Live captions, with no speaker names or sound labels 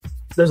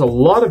there's a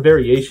lot of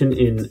variation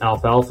in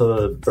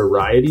alfalfa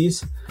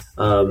varieties.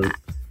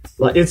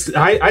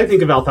 I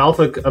think of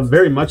alfalfa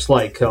very much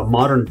like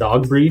modern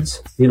dog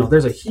breeds. You know,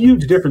 there's a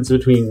huge difference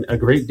between a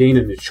Great Dane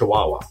and a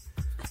Chihuahua.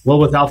 Well,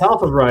 with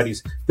alfalfa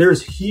varieties,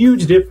 there's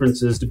huge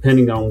differences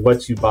depending on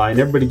what you buy, and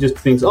everybody just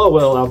thinks, oh,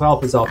 well,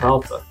 alfalfa is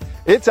alfalfa.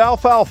 It's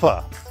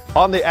Alfalfa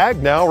on the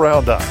AgNow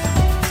Roundup.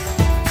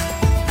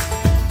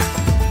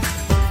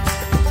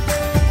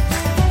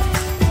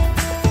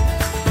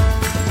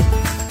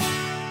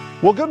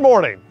 Well, good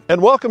morning and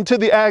welcome to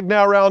the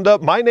AgNow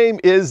Roundup. My name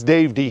is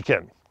Dave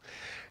Deacon.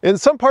 In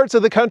some parts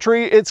of the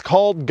country, it's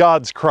called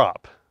God's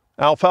crop.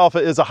 Alfalfa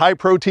is a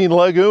high-protein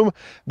legume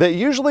that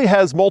usually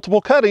has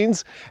multiple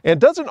cuttings and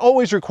doesn't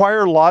always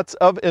require lots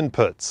of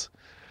inputs.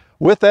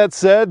 With that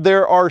said,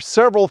 there are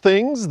several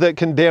things that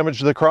can damage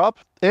the crop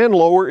and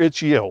lower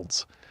its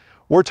yields.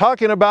 We're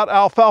talking about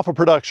alfalfa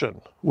production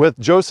with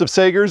Joseph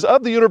Sagers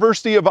of the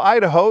University of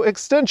Idaho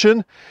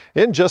Extension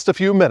in just a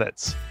few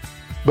minutes.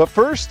 But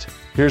first,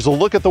 here's a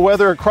look at the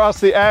weather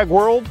across the ag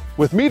world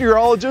with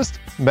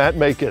meteorologist Matt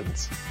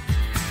Makins.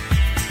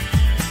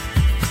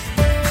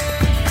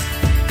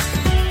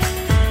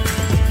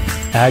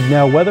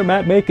 AgNow weather,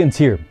 Matt Makins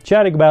here,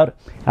 chatting about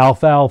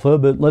alfalfa,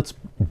 but let's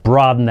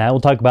broaden that. We'll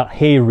talk about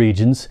hay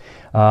regions.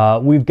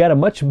 We've got a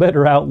much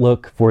better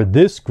outlook for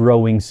this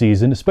growing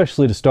season,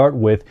 especially to start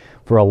with,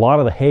 for a lot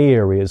of the hay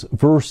areas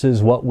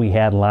versus what we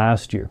had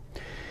last year.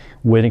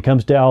 When it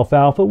comes to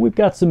alfalfa, we've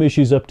got some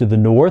issues up to the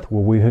north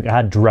where we've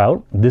had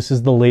drought. This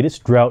is the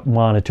latest drought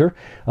monitor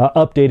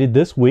updated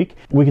this week.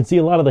 We can see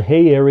a lot of the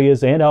hay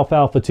areas and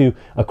alfalfa too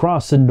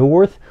across the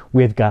north.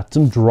 We've got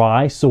some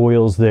dry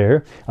soils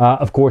there.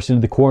 Of course, into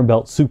the Corn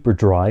Belt, super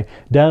dry.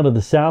 Down to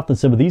the south in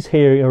some of these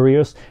hay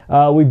areas,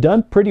 we've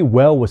done pretty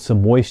well with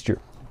some moisture.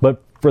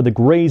 But for the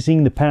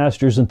grazing, the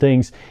pastures and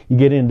things, you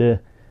get into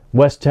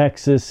West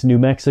Texas, New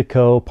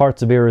Mexico,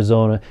 parts of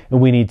Arizona,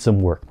 and we need some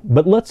work.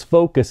 But let's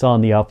focus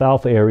on the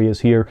alfalfa areas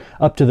here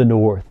up to the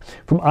north.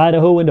 From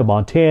Idaho into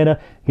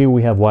Montana, here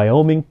we have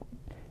Wyoming.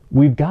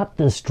 We've got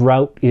this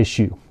drought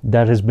issue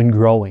that has been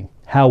growing.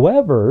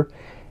 However,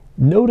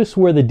 notice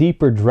where the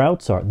deeper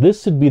droughts are.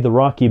 This would be the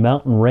Rocky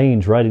Mountain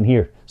Range right in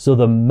here. So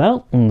the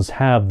mountains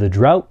have the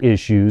drought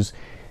issues.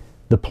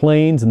 The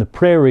plains and the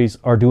prairies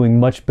are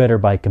doing much better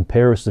by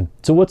comparison.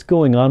 So what's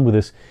going on with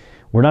this?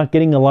 We're not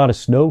getting a lot of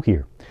snow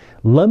here.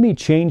 Let me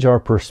change our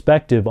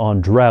perspective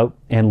on drought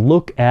and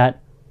look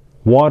at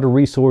water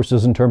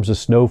resources in terms of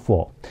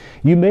snowfall.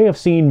 You may have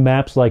seen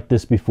maps like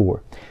this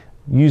before,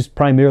 used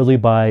primarily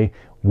by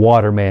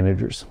water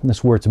managers.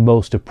 That's where it's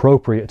most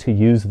appropriate to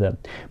use them.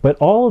 But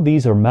all of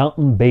these are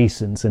mountain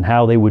basins and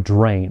how they would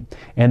drain,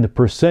 and the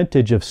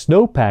percentage of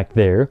snowpack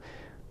there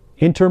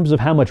in terms of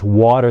how much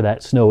water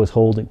that snow is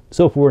holding.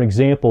 So for an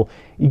example,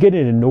 you get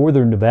into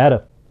northern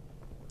Nevada,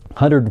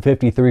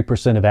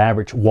 153% of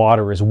average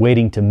water is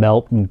waiting to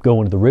melt and go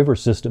into the river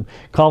system.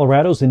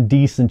 Colorado's in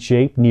decent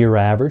shape, near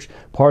average.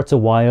 Parts of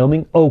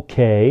Wyoming,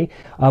 okay.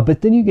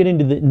 But then you get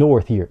into the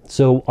north here.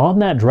 So on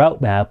that drought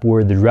map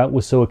where the drought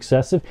was so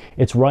excessive,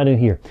 it's right in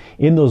here.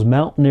 In those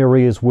mountain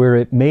areas where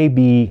it may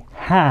be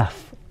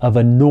half of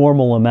a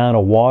normal amount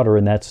of water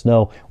in that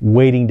snow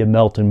waiting to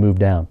melt and move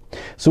down.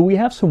 So we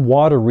have some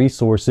water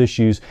resource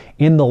issues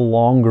in the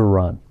longer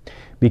run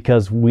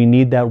because we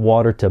need that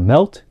water to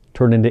melt,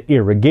 turn into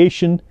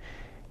irrigation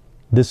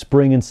this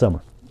spring and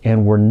summer.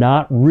 And we're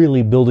not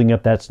really building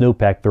up that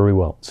snowpack very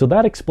well. So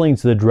that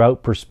explains the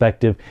drought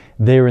perspective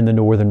there in the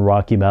northern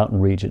Rocky Mountain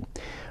region.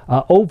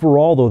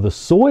 Overall, though, the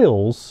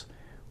soils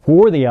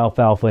for the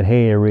alfalfa and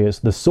hay areas,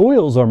 the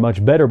soils are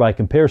much better by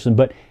comparison,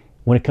 but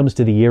when it comes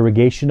to the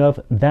irrigation of,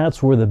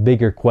 that's where the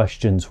bigger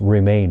questions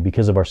remain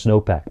because of our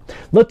snowpack.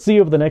 Let's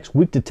see over the next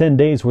week to 10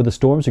 days where the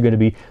storms are going to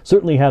be.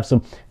 Certainly have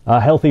some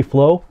healthy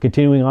flow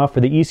continuing off for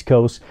the East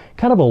Coast.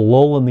 Kind of a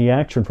lull in the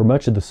action for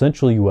much of the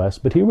central U.S.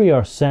 But here we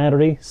are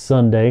Saturday,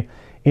 Sunday,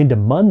 into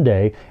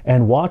Monday,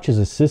 and watch as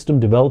the system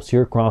develops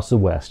here across the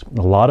west.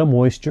 A lot of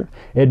moisture.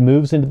 It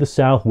moves into the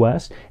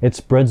southwest. It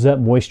spreads that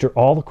moisture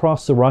all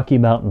across the Rocky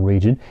Mountain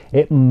region.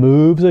 It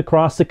moves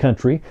across the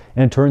country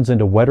and turns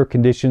into wetter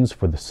conditions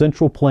for the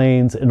central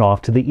plains and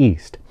off to the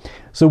east.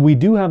 So we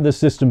do have this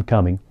system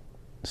coming.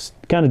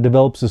 Kind of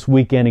develops this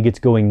weekend and gets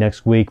going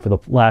next week for the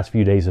last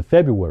few days of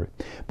February.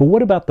 But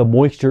what about the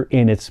moisture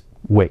in its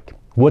wake?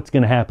 What's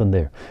going to happen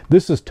there?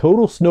 This is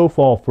total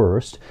snowfall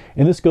first,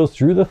 and this goes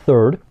through the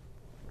 3rd.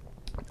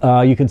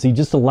 You can see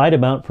just a light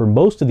amount for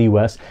most of the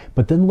U.S.,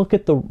 but then look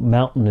at the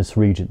mountainous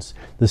regions,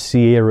 the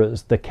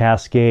Sierras, the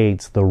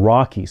Cascades, the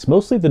Rockies,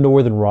 mostly the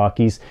northern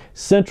Rockies,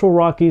 central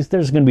Rockies,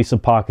 there's going to be some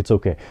pockets,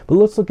 okay. But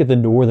let's look at the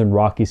northern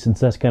Rockies since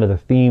that's kind of the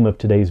theme of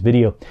today's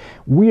video.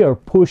 We are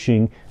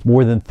pushing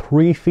more than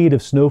 3 feet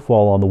of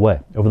snowfall on the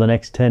way over the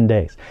next 10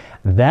 days.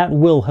 That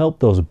will help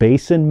those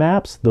basin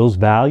maps, those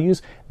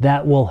values,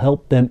 that will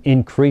help them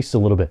increase a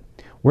little bit.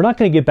 We're not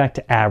going to get back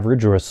to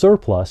average or a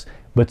surplus,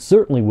 but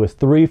certainly with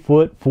 3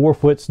 foot, 4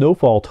 foot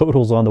snowfall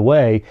totals on the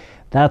way,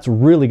 that's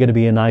really going to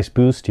be a nice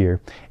boost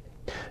here.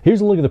 Here's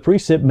a look at the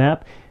precip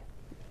map.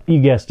 You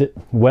guessed it,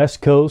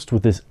 West Coast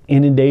with this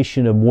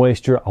inundation of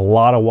moisture, a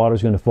lot of water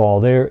is going to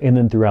fall there, and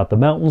then throughout the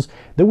mountains.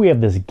 Then we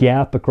have this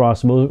gap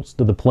across most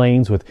of the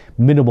plains with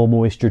minimal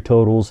moisture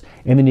totals,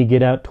 and then you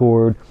get out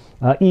toward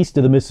east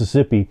of the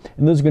Mississippi,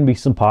 and there's going to be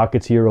some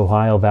pockets here,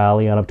 Ohio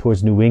Valley on up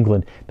towards New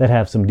England, that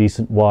have some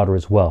decent water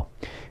as well.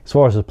 As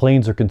far as the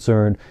plains are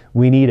concerned,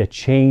 we need a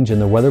change in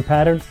the weather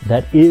pattern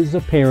that is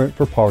apparent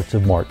for parts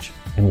of March,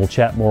 and we'll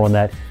chat more on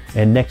that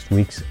in next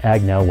week's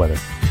AgNow weather.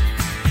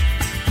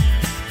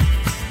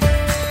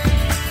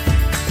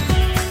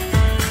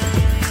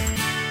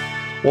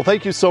 Well,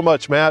 thank you so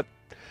much, Matt.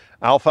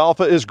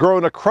 Alfalfa is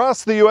grown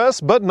across the U.S.,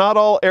 but not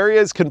all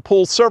areas can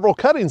pull several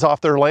cuttings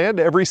off their land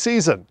every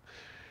season.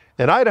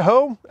 In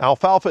Idaho,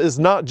 alfalfa is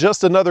not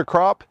just another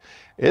crop.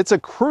 It's a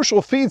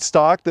crucial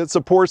feedstock that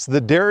supports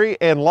the dairy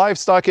and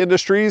livestock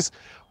industries,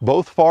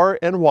 both far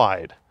and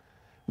wide.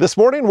 This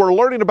morning, we're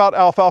learning about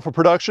alfalfa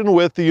production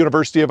with the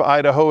University of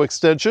Idaho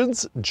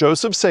Extension's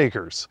Joseph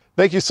Sagers.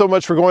 Thank you so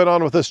much for going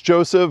on with us,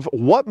 Joseph.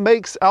 What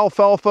makes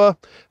alfalfa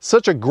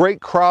such a great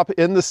crop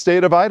in the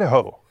state of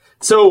Idaho?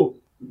 So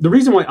the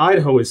reason why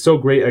Idaho is so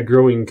great at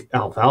growing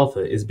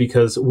alfalfa is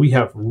because we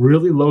have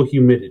really low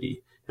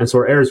humidity, and so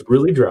our air is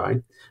really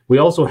dry. We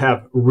also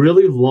have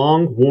really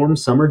long, warm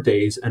summer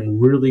days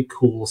and really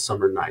cool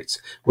summer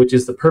nights, which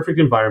is the perfect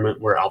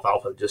environment where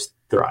alfalfa just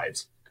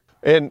thrives.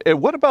 And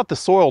what about the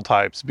soil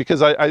types?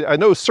 Because I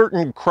know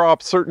certain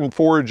crops, certain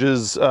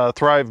forages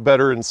thrive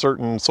better in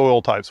certain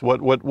soil types.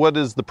 What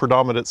is the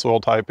predominant soil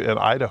type in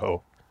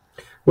Idaho?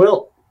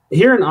 Well,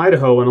 here in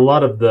Idaho and a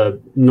lot of the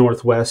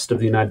northwest of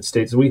the United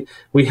States,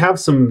 we have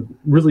some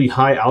really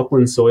high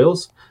alkaline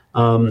soils,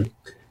 and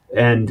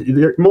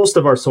most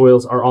of our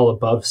soils are all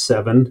above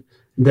 7.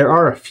 There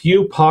are a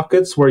few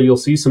pockets where you'll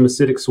see some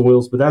acidic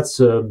soils, but that's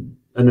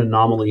an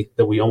anomaly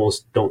that we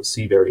almost don't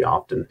see very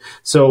often.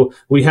 So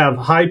we have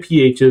high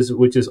pHs,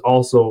 which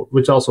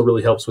also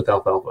really helps with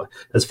alfalfa.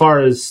 As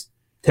far as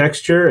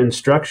texture and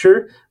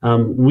structure,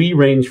 we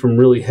range from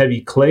really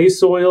heavy clay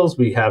soils.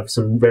 We have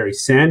some very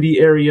sandy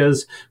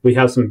areas. We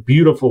have some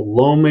beautiful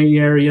loamy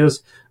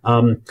areas.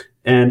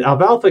 And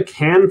alfalfa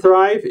can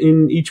thrive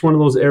in each one of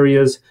those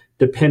areas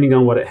depending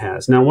on what it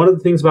has. Now, one of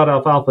the things about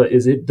alfalfa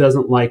is it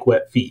doesn't like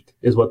wet feet,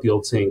 is what the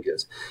old saying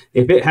is.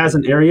 If it has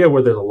an area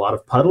where there's a lot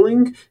of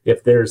puddling,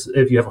 if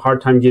you have a hard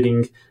time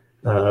getting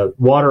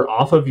water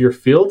off of your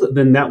field,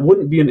 then that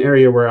wouldn't be an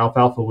area where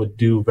alfalfa would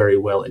do very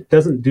well. It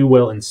doesn't do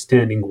well in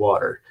standing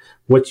water.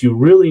 What you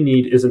really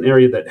need is an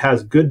area that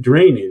has good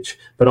drainage,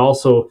 but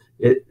also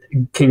it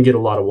can get a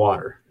lot of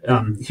water.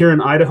 Here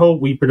in Idaho,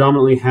 we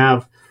predominantly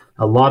have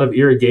a lot of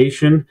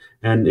irrigation,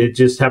 and it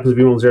just happens to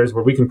be one of those areas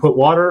where we can put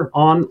water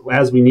on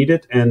as we need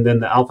it, and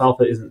then the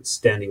alfalfa isn't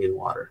standing in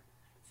water.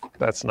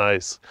 That's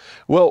nice.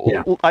 Well,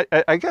 yeah.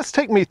 I guess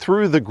take me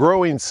through the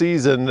growing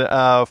season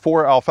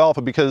for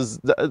alfalfa, because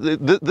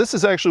this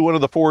is actually one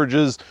of the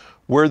forages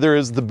where there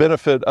is the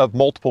benefit of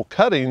multiple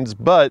cuttings,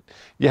 but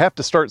you have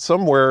to start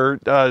somewhere.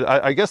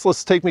 I guess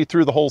let's take me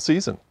through the whole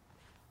season.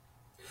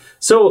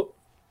 So,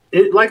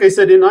 like I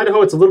said, in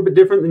Idaho, it's a little bit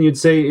different than you'd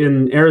say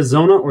in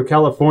Arizona or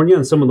California,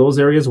 and some of those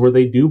areas where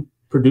they do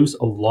produce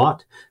a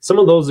lot. Some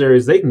of those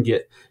areas, they can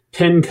get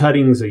 10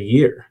 cuttings a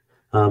year,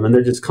 and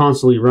they're just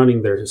constantly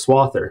running their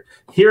swather.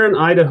 Here in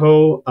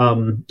Idaho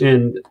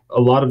and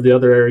a lot of the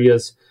other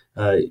areas,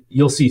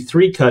 you'll see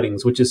 3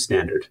 cuttings, which is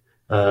standard.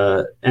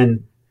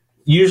 And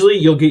usually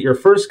you'll get your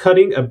first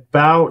cutting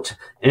about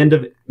end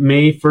of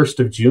May, 1st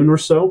of June or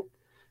so.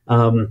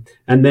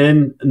 And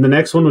then the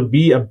next one would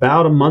be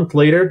about a month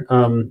later.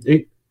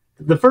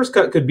 The first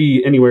cut could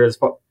be anywhere as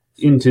far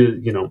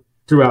into,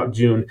 throughout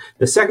June.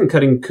 The second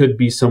cutting could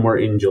be somewhere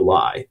in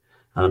July,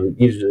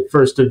 usually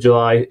 1st of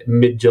July,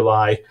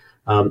 mid-July.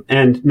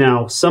 And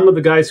now some of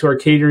the guys who are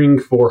catering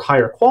for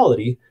higher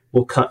quality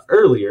will cut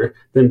earlier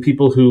than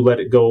people who let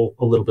it go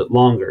a little bit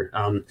longer.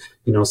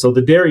 So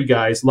the dairy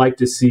guys like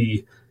to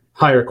see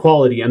higher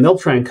quality, and they'll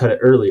try and cut it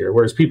earlier,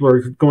 whereas people are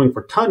going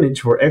for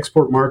tonnage for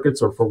export markets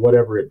or for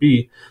whatever it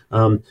be,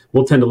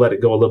 will tend to let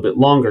it go a little bit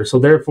longer. So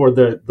therefore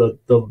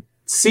the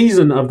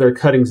season of their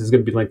cuttings is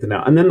going to be lengthened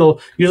out, and then they'll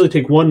usually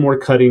take one more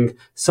cutting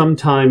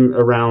sometime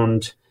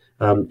around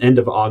end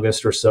of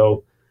August or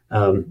so,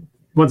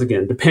 once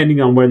again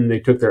depending on when they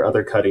took their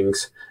other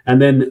cuttings, and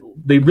then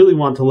they really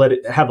want to let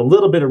it have a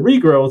little bit of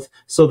regrowth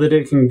so that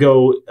it can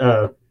go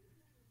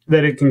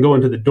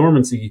into the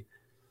dormancy.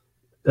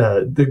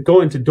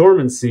 Go into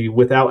dormancy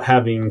without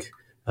having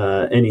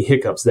any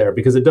hiccups there,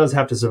 because it does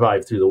have to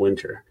survive through the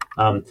winter.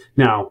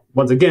 Now,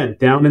 once again,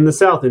 down in the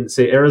south, in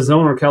say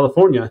Arizona or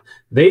California,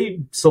 they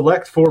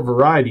select for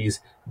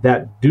varieties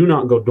that do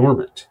not go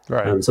dormant,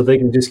 right? So they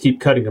can just keep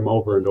cutting them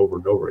over and over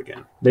and over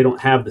again. They don't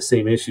have the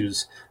same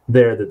issues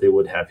there that they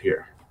would have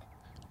here.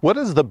 What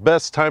is the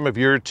best time of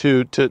year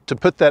to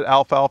put that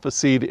alfalfa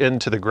seed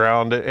into the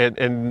ground?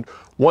 And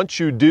once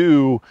you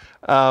do,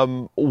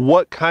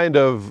 what kind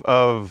of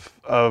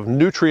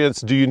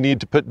nutrients do you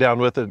need to put down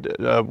with it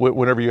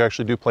whenever you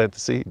actually do plant the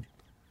seed?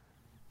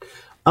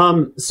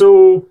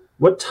 So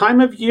what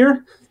time of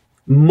year?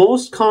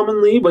 Most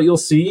commonly, what you'll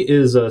see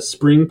is a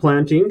spring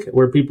planting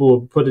where people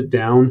will put it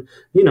down,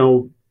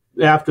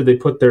 after they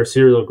put their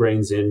cereal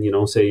grains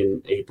in, say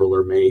in April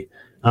or May.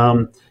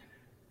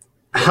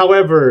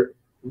 However,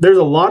 there's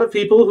a lot of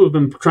people who've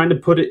been trying to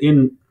put it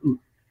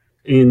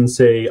in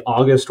say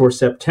August or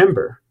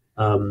September,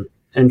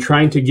 and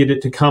trying to get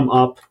it to come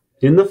up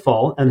in the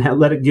fall and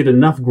let it get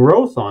enough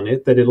growth on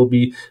it that it'll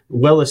be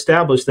well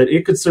established that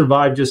it could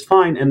survive just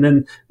fine. And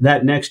then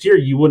that next year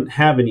you wouldn't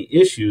have any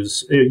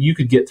issues. You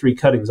could get 3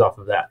 cuttings off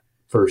of that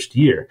first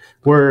year,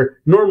 where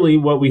normally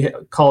what we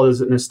call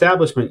is an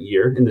establishment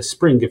year in the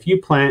spring. If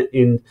you plant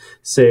in,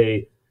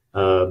 say,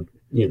 end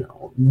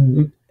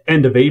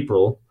of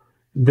April,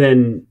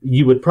 then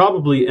you would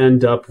probably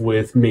end up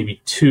with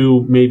maybe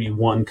 2, maybe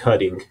 1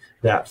 cutting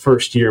that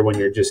first year when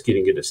you're just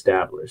getting it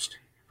established.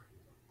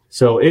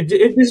 So it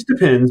just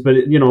depends, but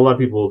a lot of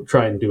people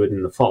try and do it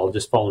in the fall,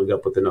 just following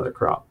up with another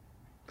crop.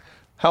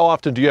 How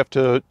often do you have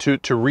to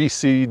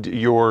reseed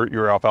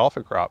your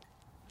alfalfa crop?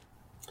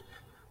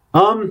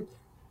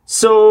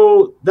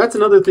 So that's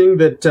another thing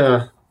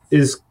that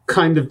is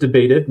kind of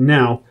debated.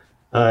 Now,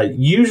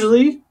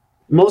 usually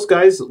most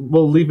guys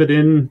will leave it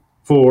in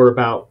for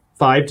about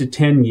 5 to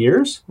 10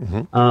 years.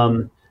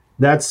 Mm-hmm.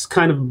 That's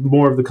kind of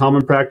more of the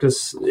common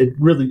practice.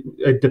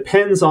 It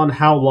depends on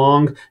how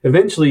long.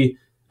 Eventually,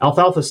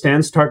 alfalfa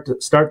stands start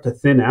to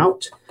thin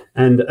out.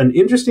 And an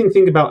interesting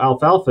thing about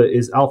alfalfa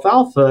is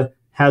alfalfa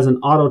has an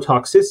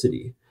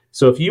autotoxicity.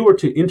 So if you were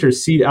to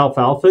interseed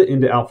alfalfa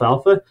into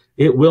alfalfa,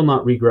 it will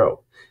not regrow.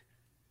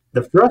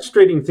 The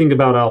frustrating thing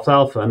about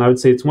alfalfa, and I would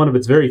say it's one of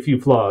its very few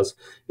flaws,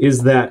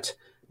 is that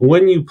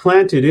when you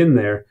plant it in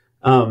there,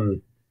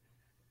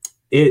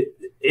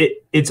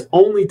 it's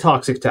only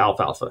toxic to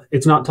alfalfa.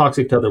 It's not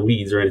toxic to other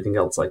weeds or anything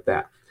else like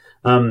that.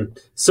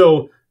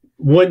 So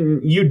when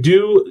you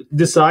do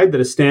decide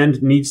that a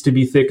stand needs to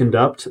be thickened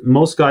up,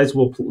 most guys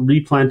will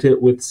replant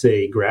it with,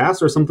 say,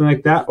 grass or something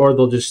like that, or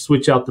they'll just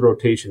switch out the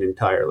rotation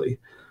entirely.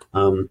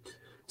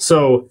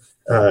 So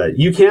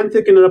you can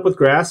thicken it up with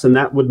grass, and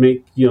that would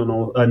make,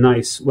 a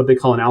nice, what they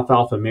call an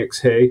alfalfa mix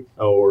hay,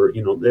 or,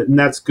 and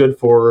that's good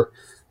for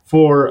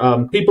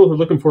people who are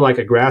looking for like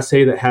a grass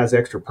hay that has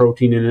extra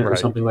protein in it, right, or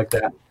something like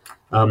that.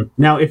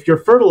 Now, if you're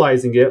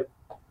fertilizing it,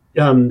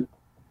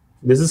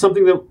 this is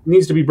something that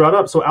needs to be brought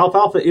up. So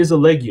alfalfa is a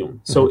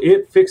legume, so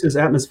it fixes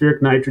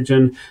atmospheric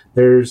nitrogen.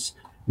 There's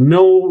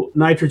no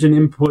nitrogen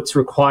inputs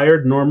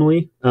required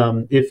normally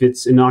if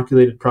it's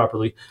inoculated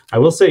properly. I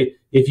will say,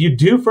 if you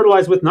do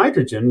fertilize with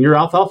nitrogen, your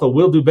alfalfa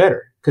will do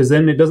better, because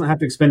then it doesn't have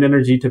to expend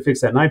energy to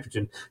fix that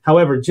nitrogen.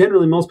 However,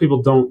 generally, most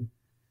people don't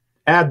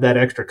add that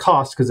extra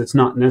cost because it's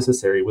not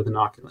necessary with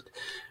inoculant.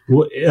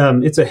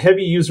 It's a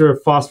heavy user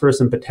of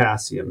phosphorus and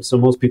potassium, so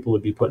most people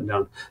would be putting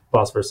down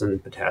phosphorus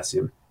and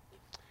potassium.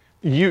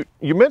 You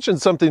mentioned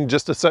something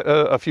just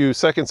a few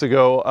seconds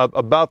ago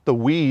about the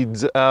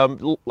weeds.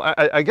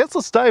 I guess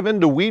let's dive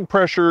into weed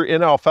pressure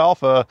in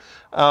alfalfa.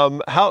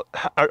 How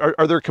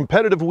are there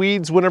competitive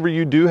weeds whenever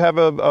you do have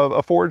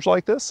a forage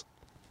like this?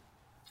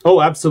 Oh,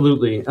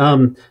 absolutely.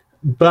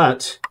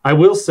 But I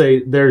will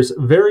say there's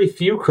very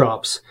few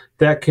crops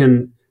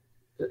and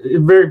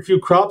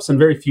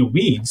very few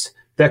weeds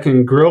that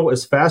can grow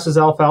as fast as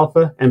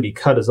alfalfa and be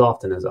cut as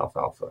often as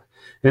alfalfa.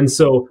 And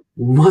so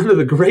one of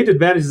the great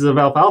advantages of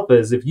alfalfa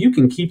is if you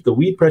can keep the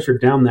weed pressure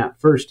down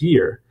that first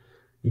year,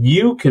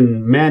 you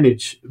can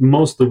manage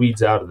most of the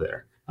weeds out of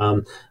there.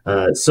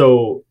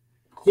 So,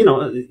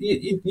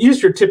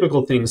 just your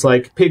typical things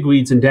like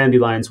pigweeds and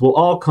dandelions will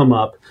all come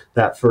up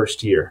that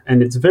first year.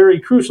 And it's very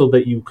crucial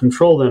that you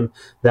control them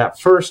that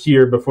first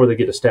year before they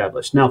get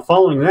established. Now,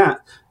 following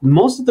that,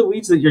 most of the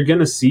weeds that you're going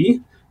to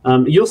see,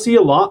 you'll see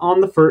a lot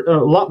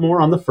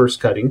more on the first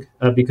cutting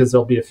because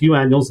there'll be a few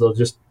annuals. They'll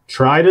just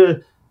try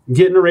to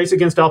get in a race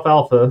against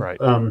alfalfa, right.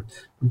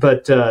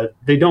 But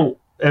they don't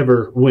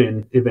ever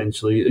win.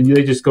 Eventually,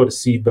 they just go to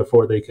seed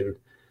before they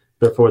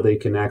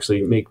can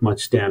actually make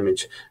much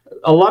damage.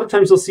 A lot of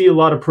times you'll see a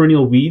lot of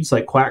perennial weeds,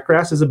 like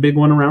quackgrass is a big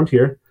one around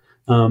here.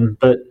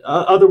 But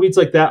other weeds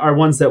like that are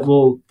ones that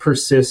will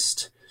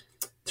persist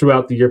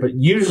throughout the year. But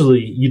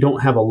usually you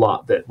don't have a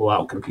lot that will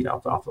outcompete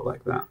alfalfa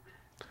like that.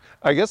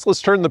 I guess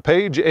let's turn the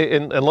page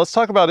and let's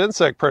talk about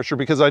insect pressure,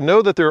 because I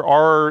know that there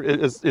are,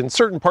 in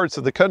certain parts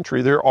of the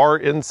country, there are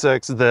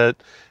insects that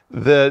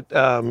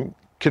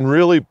can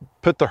really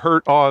put the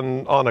hurt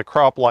on a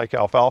crop like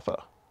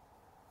alfalfa.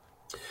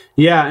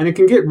 Yeah, and it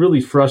can get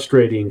really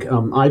frustrating.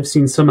 I've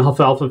seen some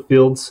alfalfa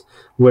fields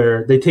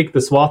where they take the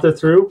swather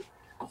through,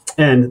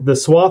 and the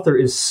swather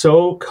is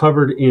so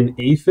covered in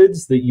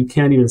aphids that you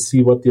can't even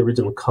see what the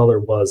original color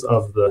was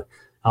of the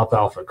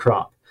alfalfa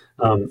crop.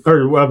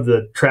 Or of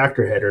the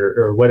tractor head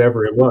or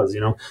whatever it was,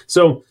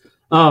 So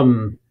I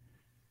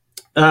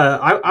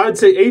would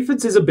say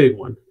aphids is a big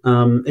one.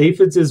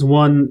 Aphids is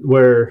one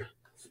where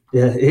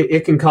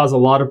it can cause a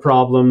lot of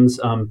problems,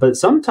 but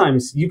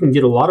sometimes you can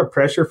get a lot of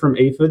pressure from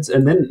aphids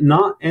and then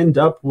not end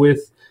up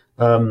with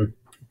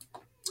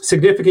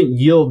significant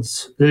yield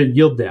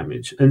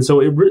damage. And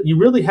so you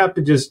really have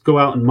to just go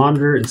out and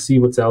monitor and see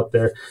what's out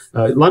there.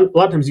 A lot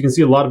of times you can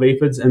see a lot of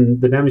aphids,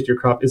 and the damage to your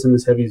crop isn't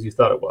as heavy as you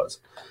thought it was.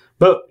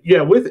 But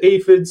yeah, with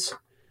aphids,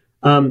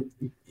 there's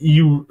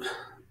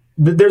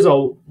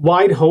a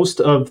wide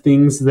host of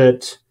things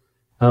that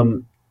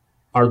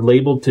are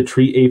labeled to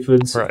treat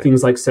aphids, right.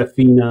 Things like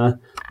Cephina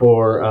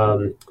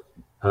or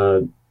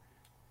things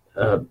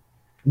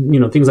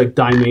like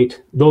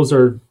dimate. Those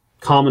are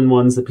common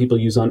ones that people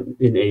use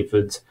in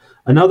aphids.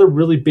 Another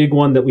really big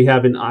one that we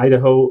have in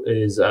Idaho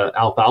is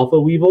alfalfa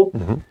weevil,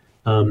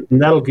 and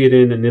that'll get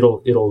in and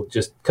it'll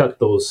just cut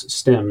those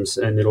stems,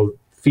 and it'll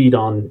feed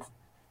on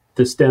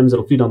the stems.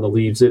 It'll feed on the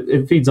leaves.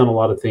 It feeds on a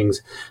lot of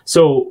things.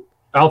 So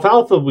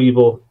alfalfa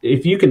weevil,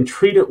 if you can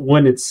treat it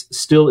when it's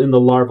still in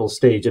the larval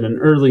stage in an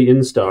early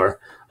instar,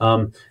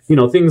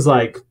 things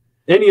like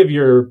any of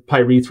your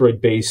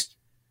pyrethroid-based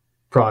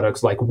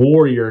products like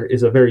Warrior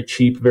is a very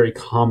cheap, very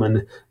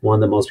common one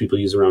that most people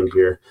use around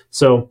here.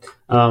 So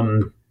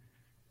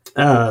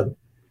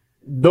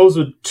those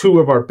are two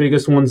of our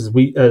biggest ones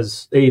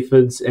as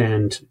aphids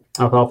and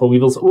alfalfa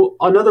weevils.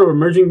 Another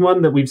emerging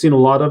one that we've seen a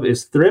lot of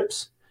is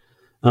thrips.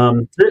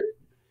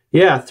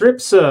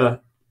 Thrips,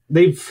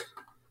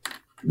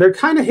 they're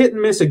kind of hit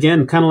and miss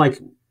again, kind of like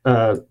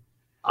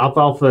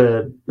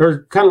alfalfa,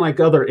 or kind of like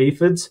other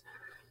aphids.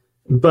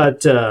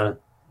 But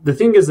the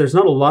thing is, there's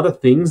not a lot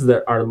of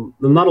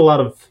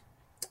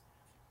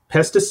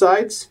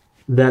pesticides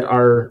that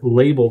are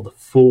labeled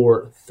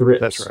for thrips.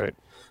 That's right.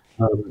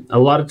 A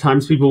lot of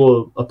times people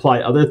will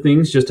apply other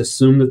things, just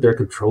assume that they're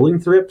controlling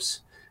thrips.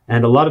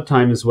 And a lot of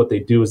times what they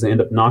do is they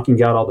end up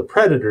knocking out all the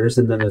predators,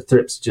 and then the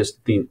thrips just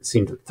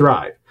seem to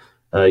thrive.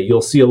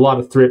 You'll see a lot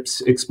of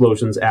thrips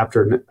explosions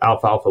after an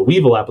alfalfa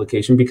weevil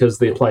application because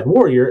they applied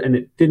Warrior and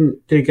it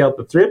didn't take out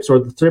the thrips, or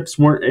the thrips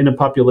weren't in a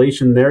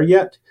population there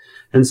yet.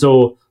 And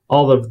so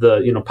all of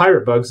the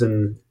pirate bugs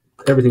and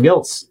everything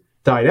else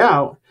died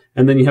out,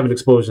 and then you have an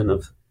explosion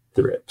of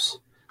thrips.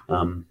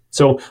 Those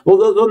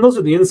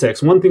are the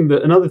insects.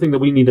 Another thing that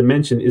we need to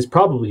mention is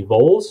probably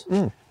voles.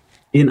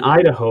 In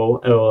Idaho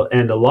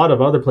and a lot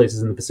of other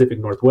places in the Pacific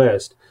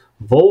Northwest,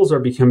 voles are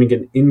becoming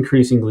an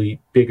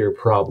increasingly bigger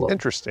problem.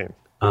 Interesting.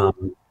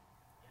 And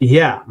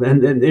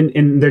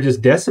they're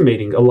just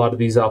decimating a lot of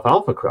these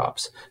alfalfa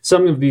crops.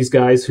 Some of these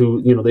guys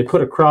who, they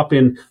put a crop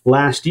in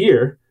last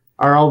year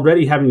are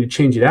already having to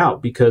change it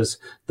out because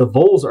the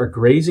voles are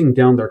grazing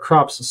down their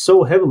crops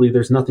so heavily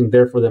there's nothing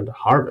there for them to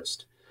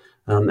harvest.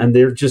 And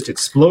they're just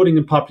exploding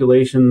in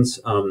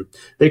populations.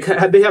 They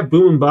have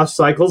boom and bust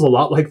cycles, a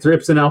lot like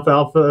thrips and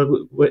alfalfa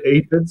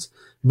aphids.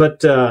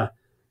 But the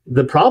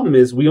problem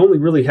is we only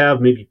really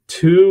have maybe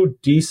 2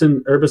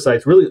 decent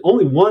herbicides, really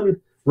only one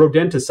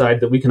rodenticide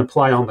that we can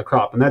apply on the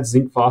crop, and that's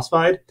zinc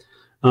phosphide.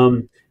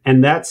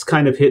 And that's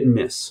kind of hit and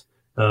miss.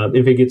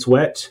 If it gets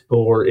wet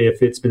or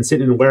if it's been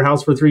sitting in a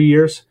warehouse for 3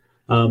 years,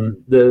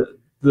 the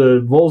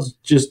voles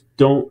just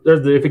don't.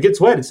 If it gets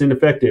wet, it's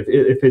ineffective.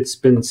 If it's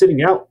been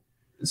sitting out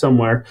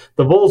somewhere,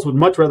 the voles would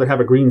much rather have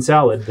a green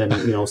salad than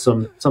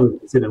some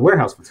sit in a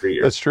warehouse for 3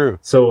 years. That's true.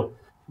 So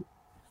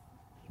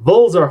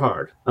voles are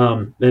hard,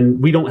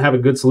 and we don't have a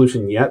good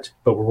solution yet,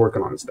 but we're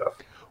working on stuff.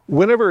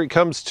 Whenever it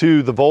comes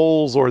to the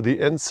voles or the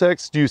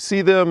insects, do you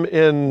see them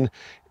in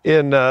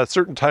a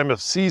certain time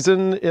of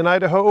season in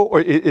Idaho,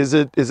 or is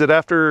it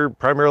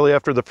primarily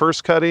after the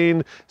first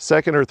cutting,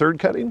 second or third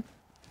cutting?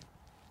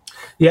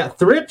 Yeah,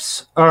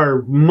 thrips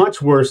are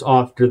much worse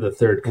after the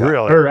third cut,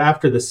 really? Or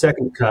after the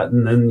second cut,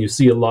 and then you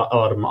see a lot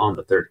of them on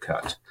the third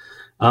cut.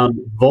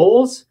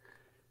 Voles,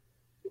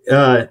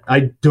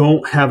 I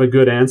don't have a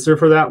good answer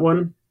for that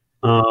one.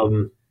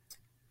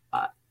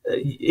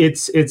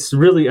 It's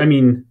really,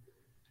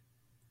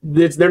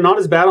 they're not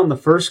as bad on the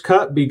first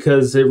cut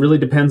because it really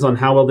depends on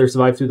how well they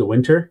survive through the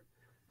winter.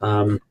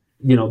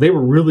 They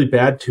were really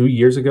bad 2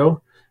 years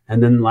ago.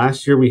 And then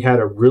last year we had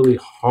a really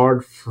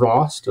hard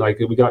frost. Like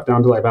we got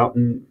down to about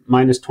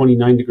minus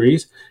 29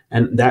 degrees,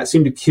 and that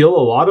seemed to kill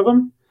a lot of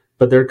them.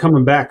 But they're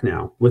coming back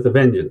now with a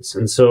vengeance,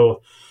 and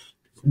so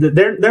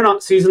they're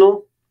not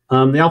seasonal.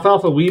 The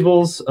alfalfa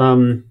weevils,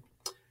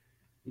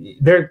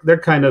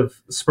 they're kind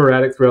of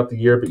sporadic throughout the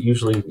year, but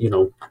usually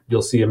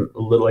you'll see them a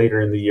little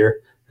later in the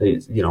year.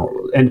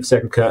 End of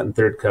second cut and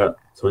third cut.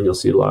 So when you'll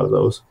see a lot of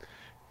those.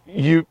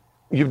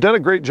 You've done a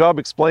great job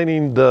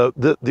explaining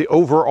the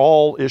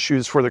overall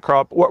issues for the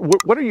crop.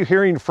 What are you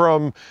hearing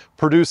from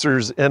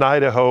producers in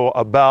Idaho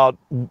about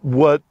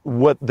what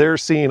they're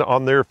seeing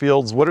on their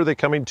fields? What are they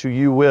coming to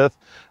you with?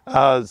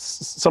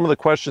 Some of the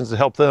questions to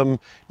help them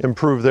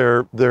improve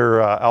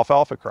their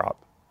alfalfa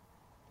crop.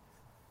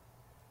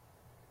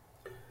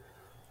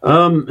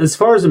 As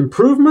far as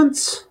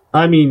improvements,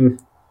 really,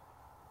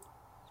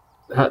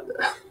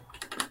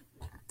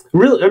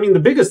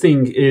 the biggest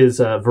thing is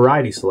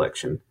variety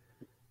selection.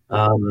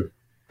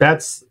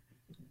 That's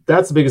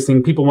the biggest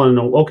thing. People want to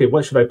know, okay,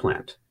 what should I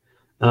plant?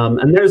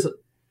 And there's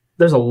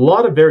a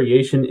lot of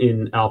variation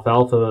in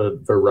alfalfa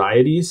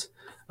varieties.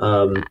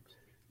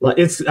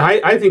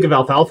 I think of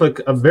alfalfa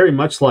very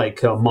much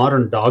like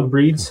modern dog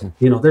breeds.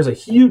 There's a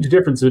huge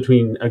difference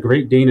between a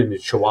Great Dane and a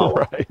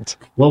Chihuahua. Right.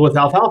 Well, with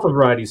alfalfa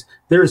varieties,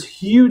 there's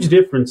huge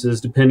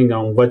differences depending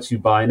on what you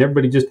buy, and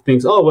everybody just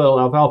thinks, oh, well,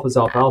 alfalfa's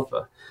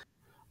alfalfa.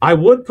 I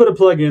would put a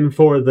plug in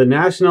for the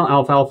National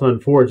Alfalfa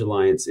and Forage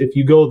Alliance. If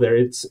you go there,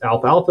 it's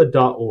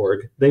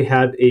alfalfa.org. They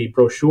have a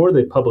brochure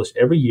they publish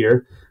every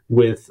year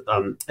with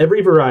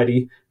every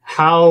variety,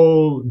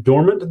 how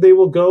dormant they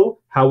will go,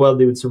 how well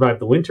they would survive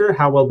the winter,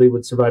 how well they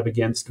would survive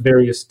against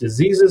various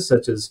diseases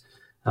such as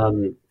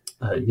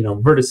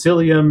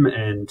verticillium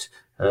and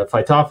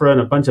phytophthora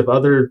and a bunch of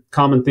other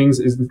common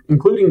things,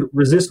 including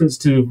resistance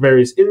to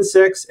various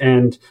insects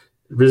and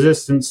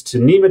resistance to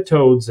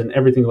nematodes and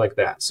everything like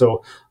that.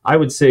 So I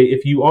would say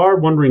if you are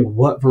wondering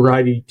what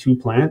variety to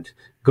plant,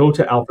 go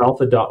to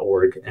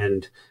alfalfa.org,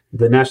 and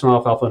the National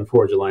Alfalfa and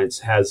Forage Alliance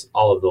has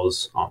all of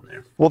those on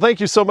there. Well, thank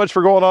you so much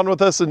for going on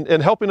with us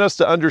and helping us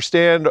to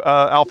understand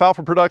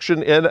alfalfa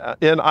production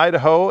in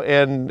Idaho,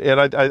 and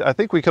I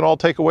think we can all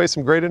take away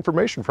some great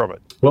information from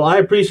it. Well, I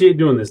appreciate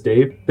doing this,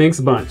 Dave. Thanks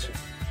a bunch.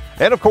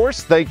 And of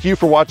course, thank you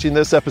for watching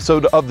this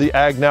episode of the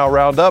AgNow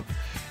Roundup.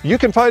 You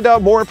can find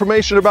out more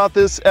information about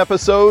this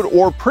episode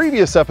or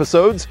previous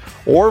episodes,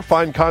 or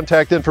find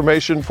contact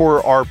information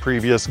for our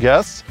previous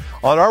guests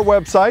on our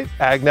website,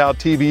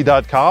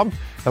 agnowtv.com.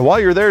 And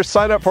while you're there,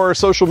 sign up for our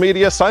social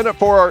media, sign up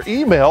for our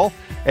email,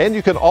 and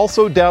you can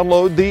also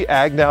download the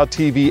AgNow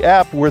TV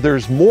app, where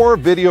there's more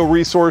video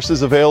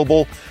resources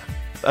available,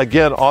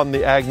 again, on the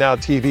AgNow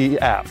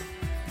TV app.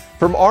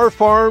 From our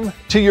farm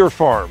to your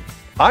farm,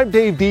 I'm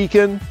Dave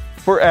Deacon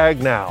for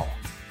AgNow.